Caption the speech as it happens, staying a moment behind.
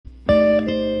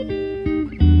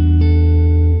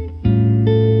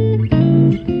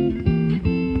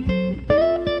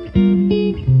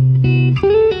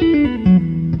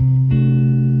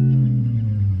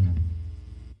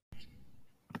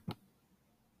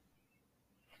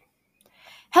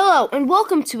Hello, and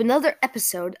welcome to another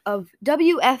episode of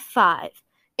WF5,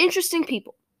 Interesting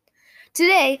People.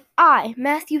 Today, I,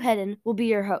 Matthew Hedden, will be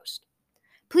your host.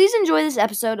 Please enjoy this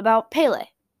episode about PELE.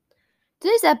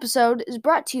 Today's episode is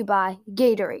brought to you by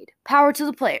Gatorade. Power to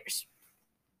the players.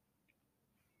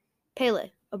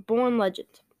 PELE, a born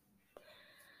legend.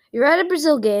 You're at a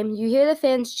Brazil game. You hear the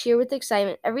fans cheer with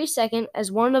excitement every second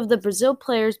as one of the Brazil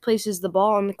players places the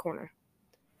ball on the corner.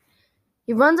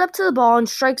 He runs up to the ball and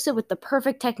strikes it with the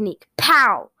perfect technique.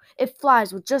 Pow! It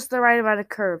flies with just the right amount of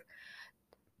curve.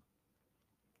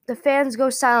 The fans go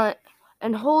silent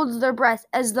and hold their breath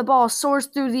as the ball soars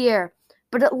through the air,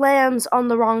 but it lands on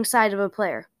the wrong side of a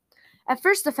player. At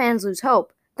first, the fans lose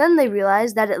hope. Then they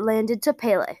realize that it landed to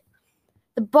PELE.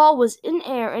 The ball was in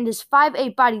air, and his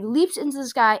 5'8" body leaps into the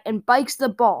sky and bikes the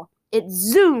ball. It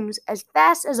zooms as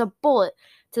fast as a bullet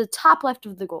to the top left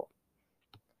of the goal.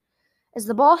 As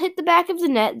the ball hit the back of the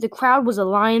net, the crowd was a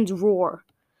lion's roar.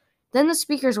 Then the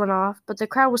speakers went off, but the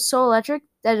crowd was so electric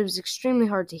that it was extremely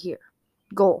hard to hear.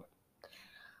 Goal.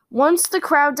 Once the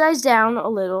crowd dies down a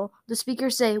little, the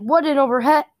speakers say, "What an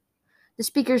overhead!" The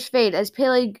speakers fade as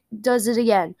PELE does it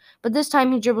again, but this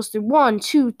time he dribbles through 1,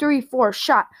 2, 3, 4,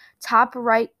 shot, top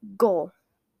right, goal.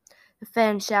 The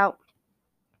fans shout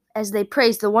as they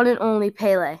praise the one and only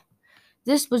PELE.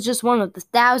 This was just one of the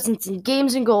thousands of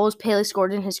games and goals PELE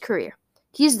scored in his career.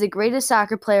 He's the greatest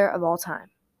soccer player of all time.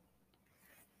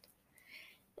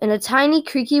 In a tiny,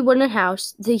 creaky wooden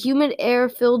house, the humid air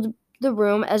filled the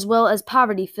room as well as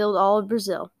poverty filled all of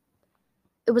Brazil.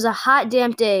 It was a hot,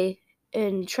 damp day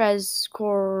in Três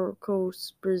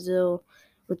Corações, Brazil,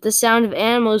 with the sound of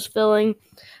animals filling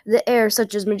the air,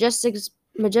 such as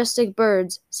majestic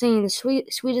birds singing the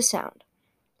sweetest sound.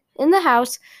 In the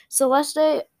house,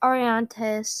 Celeste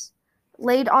Ariantes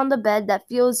laid on the bed that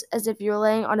feels as if you're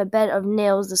laying on a bed of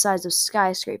nails the size of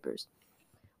skyscrapers,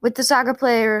 with the soccer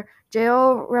player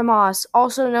João Ramos,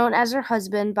 also known as her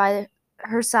husband, by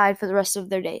her side for the rest of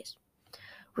their days.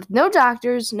 With no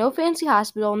doctors, no fancy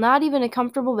hospital, not even a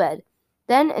comfortable bed.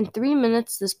 Then, in 3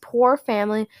 minutes, this poor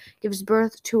family gives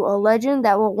birth to a legend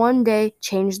that will one day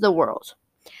change the world.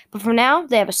 But for now,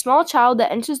 they have a small child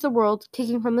that enters the world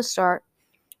kicking from the start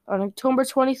on October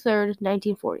 23rd,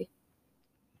 1940.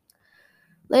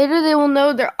 Later, they will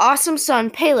know their awesome son,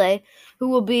 PELE, who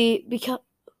will become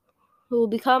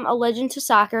a legend to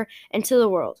soccer and to the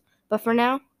world. But for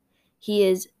now, he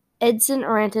is Edson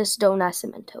Arantes do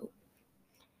Nascimento.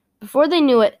 Before they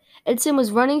knew it, Edson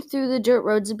was running through the dirt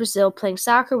roads of Brazil playing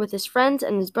soccer with his friends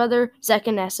and his brother,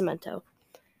 Zeca Nascimento.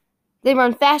 They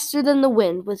run faster than the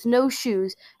wind, with no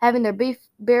shoes, having their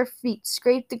bare feet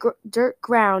scrape the dirt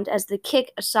ground as they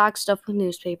kick a sock stuffed with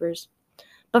newspapers.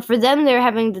 But for them, they're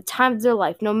having the time of their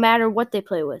life, no matter what they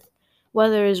play with.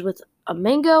 Whether it is with a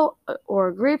mango or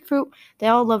a grapefruit, they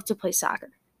all love to play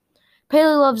soccer.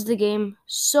 PELE loves the game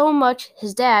so much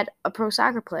his dad, a pro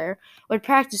soccer player, would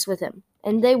practice with him,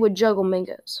 and they would juggle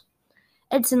mangoes.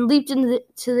 Edson leaped into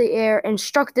the air and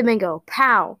struck the mango.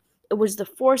 Pow! It was the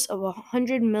force of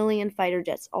 100 million fighter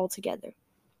jets altogether.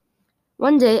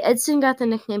 One day, Edson got the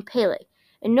nickname PELE,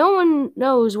 and no one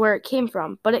knows where it came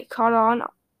from, but it caught on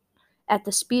at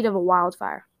the speed of a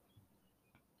wildfire.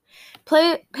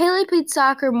 PELE played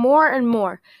soccer more and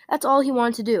more. That's all he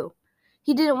wanted to do.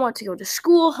 He didn't want to go to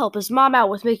school, help his mom out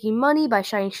with making money by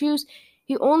shining shoes.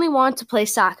 He only wanted to play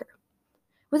soccer.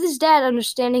 With his dad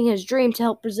understanding his dream to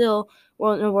help Brazil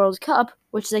win a World Cup,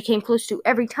 which they came close to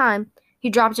every time, he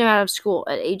dropped him out of school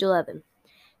at age 11.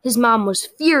 His mom was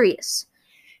furious,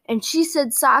 and she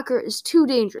said soccer is too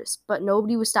dangerous, but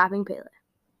nobody was stopping PELE.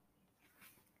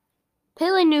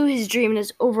 PELE knew his dream and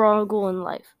his overall goal in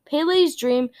life. PELE's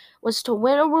dream was to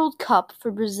win a World Cup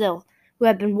for Brazil, who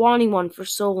had been wanting one for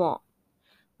so long.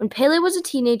 When PELE was a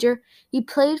teenager, he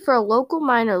played for a local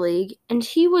minor league, and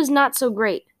he was not so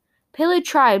great. PELE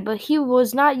tried, but he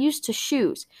was not used to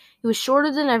shoes. He was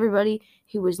shorter than everybody,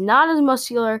 he was not as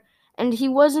muscular, and he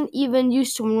wasn't even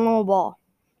used to a normal ball.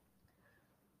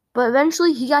 But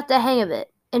eventually, he got the hang of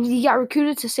it, and he got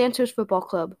recruited to Santos Football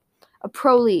Club, a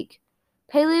pro league.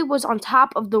 PELE was on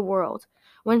top of the world.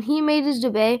 When he made his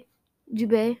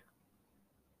debut,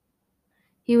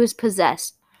 he was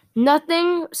possessed.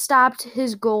 Nothing stopped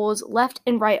his goals left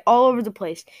and right all over the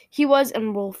place. He was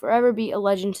and will forever be a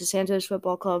legend to Santos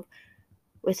Football Club,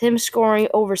 with him scoring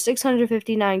over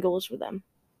 659 goals for them.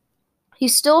 He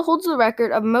still holds the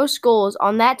record of most goals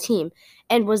on that team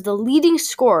and was the leading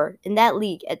scorer in that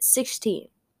league at 16.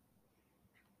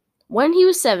 When he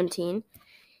was 17,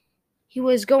 he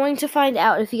was going to find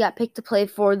out if he got picked to play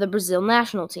for the Brazil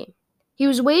national team. He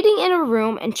was waiting in a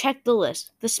room and checked the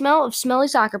list. The smell of smelly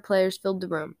soccer players filled the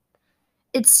room.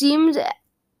 It seemed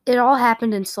It all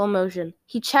happened in slow motion.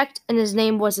 He checked and his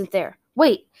name wasn't there.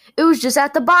 Wait, it was just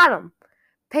at the bottom.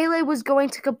 Pele was going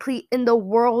to compete in the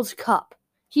World Cup.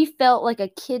 He felt like a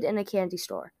kid in a candy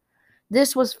store.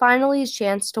 This was finally his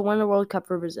chance to win the World Cup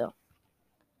for Brazil.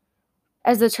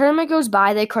 As the tournament goes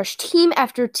by, they crush team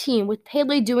after team, with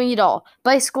Pele doing it all.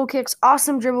 Bicycle kicks,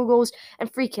 awesome dribble goals,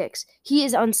 and free kicks. He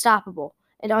is unstoppable.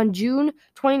 And on June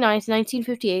 29th,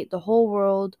 1958, the whole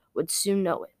world would soon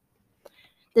know it.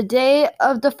 The day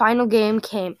of the final game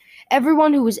came.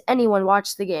 Everyone who was anyone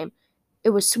watched the game. It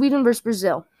was Sweden versus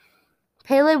Brazil.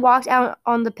 Pele walked out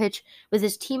on the pitch with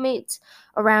his teammates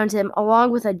around him, along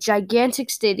with a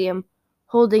gigantic stadium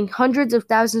holding hundreds of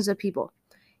thousands of people.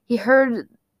 He heard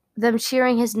them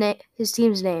cheering his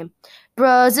team's name.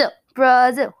 Brazil,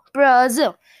 Brazil,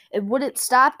 Brazil. It wouldn't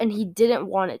stop, and he didn't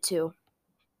want it to.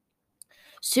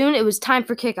 Soon it was time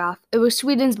for kickoff. It was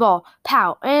Sweden's ball.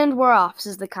 Pow, and we're off,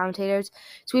 says the commentators.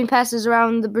 Sweden passes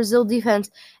around the Brazil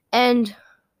defense, and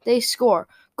they score.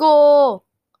 Goal!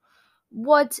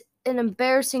 What an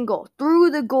embarrassing goal.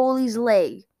 Through the goalie's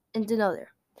leg. And another.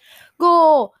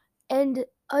 Goal! And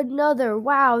another.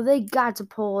 Wow, they got to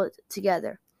pull it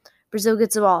together. Brazil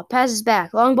gets the ball, passes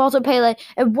back, long ball to Pele,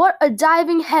 and what a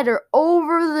diving header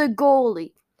over the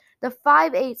goalie. The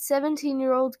 5'8",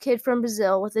 17-year-old kid from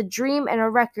Brazil with a dream and a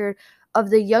record of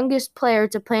the youngest player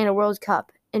to play in a World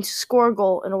Cup and to score a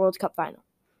goal in a World Cup final,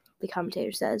 the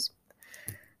commentator says.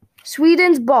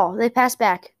 Sweden's ball, they pass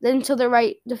back, then to the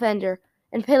right defender,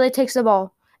 and Pele takes the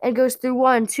ball and goes through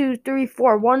 1, 2, 3,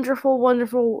 4. Wonderful,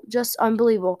 wonderful, just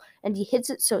unbelievable. And he hits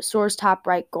it so it soars top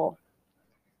right goal.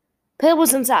 Pele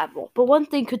was unstoppable, but one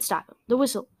thing could stop him, the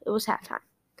whistle. It was halftime.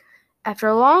 After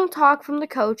a long talk from the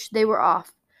coach, they were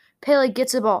off. Pele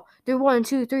gets the ball through 1,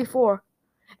 2, 3, 4.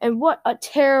 And what a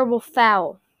terrible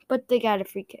foul, but they got a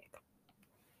free kick.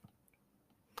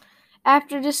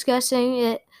 After discussing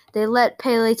it, they let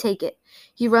Pele take it.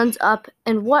 He runs up,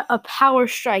 and what a power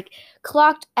strike,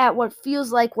 clocked at what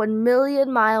feels like 1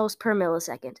 million miles per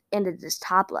millisecond, and it is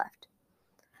top left.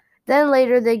 Then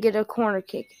later they get a corner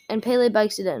kick, and Pele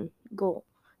bikes it in. Goal.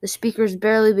 The speakers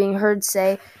barely being heard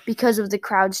say because of the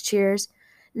crowd's cheers.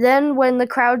 Then when the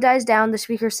crowd dies down, the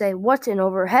speakers say, "What an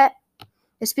overhead."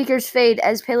 The speakers fade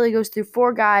as Pele goes through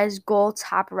 4 guys, goal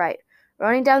top right.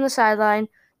 Running down the sideline,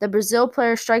 the Brazil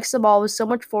player strikes the ball with so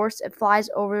much force it flies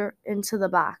over into the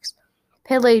box.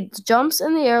 Pele jumps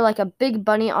in the air like a big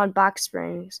bunny on box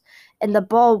springs, and the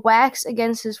ball whacks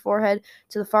against his forehead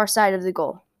to the far side of the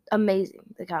goal.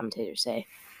 Amazing, the commentators say.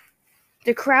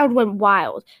 The crowd went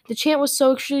wild. The chant was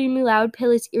so extremely loud,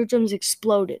 Pele's eardrums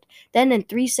exploded. Then in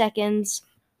 3 seconds,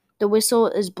 the whistle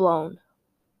is blown.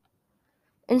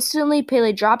 Instantly,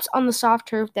 Pele drops on the soft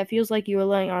turf that feels like you are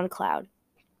laying on a cloud.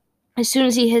 As soon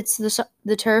as he hits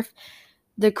the turf,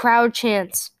 the crowd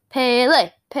chants,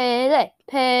 "Pele, Pele,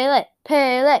 Pele,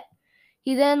 Pele."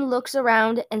 He then looks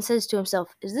around and says to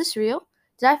himself, "Is this real?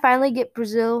 Did I finally get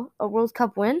Brazil a World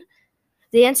Cup win?"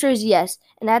 The answer is yes,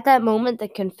 and at that moment the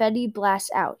confetti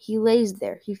blasts out. He lays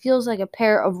there. He feels like a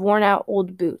pair of worn-out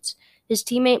old boots. His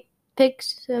teammate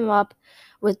picks him up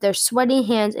with their sweaty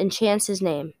hands and chants his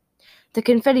name. The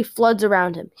confetti floods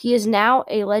around him. He is now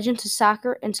a legend to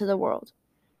soccer and to the world.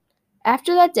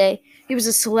 After that day, he was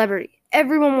a celebrity.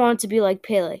 Everyone wanted to be like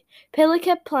Pele. Pele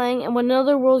kept playing, and when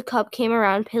another World Cup came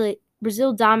around,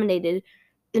 Brazil dominated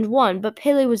and won, but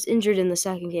Pele was injured in the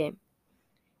second game.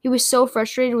 He was so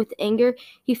frustrated with anger,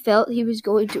 he felt he was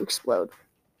going to explode.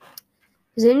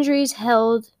 His injuries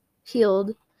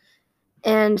healed,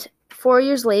 and 4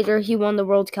 years later, he won the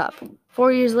World Cup.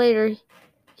 4 years later,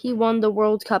 he won the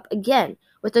World Cup again,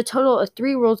 with a total of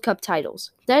 3 World Cup titles.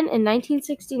 Then, in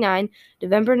 1969,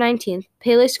 November 19th,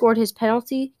 Pele scored his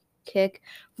penalty kick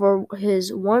for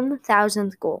his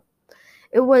 1,000th goal.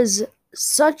 It was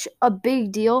such a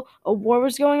big deal. A war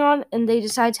was going on, and they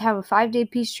decided to have a 5-day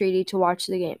peace treaty to watch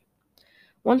the game.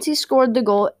 Once he scored the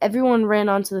goal, everyone ran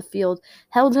onto the field,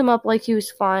 held him up like he was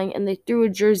flying, and they threw a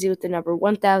jersey with the number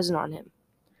 1,000 on him.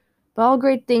 But all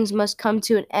great things must come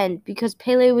to an end because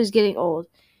Pele was getting old.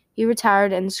 He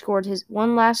retired and scored his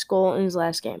one last goal in his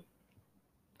last game.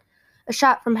 A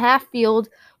shot from half field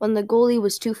when the goalie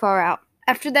was too far out.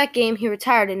 After that game, he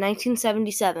retired in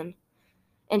 1977.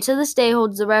 And to this day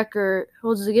holds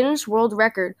the Guinness World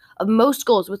Record of most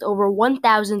goals with over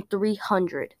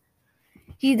 1,300.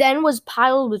 He then was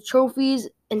piled with trophies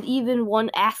and even won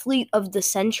Athlete of the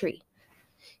Century.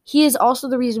 He is also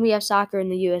the reason we have soccer in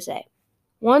the USA.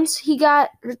 Once he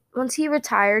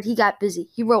retired, he got busy.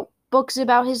 He wrote books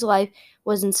about his life,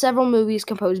 was in several movies,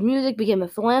 composed music, became a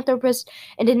philanthropist,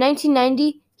 and in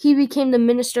 1990, he became the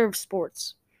Minister of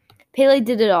Sports. Pele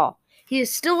did it all. He is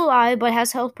still alive but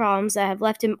has health problems that have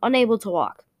left him unable to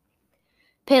walk.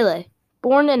 Pele,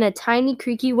 born in a tiny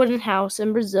creaky wooden house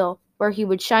in Brazil where he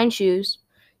would shine shoes,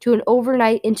 to an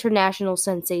overnight international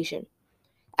sensation.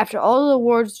 After all the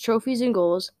awards, trophies, and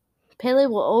goals, Pele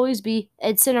will always be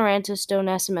Edson Arantes do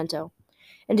Nascimento,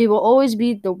 and he will always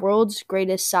be the world's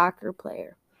greatest soccer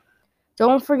player.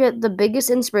 Don't forget the biggest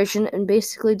inspiration and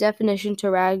basically definition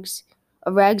of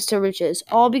rags to riches,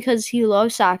 all because he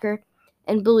loved soccer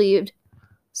and believed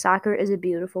soccer is a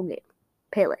beautiful game.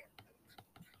 Pele.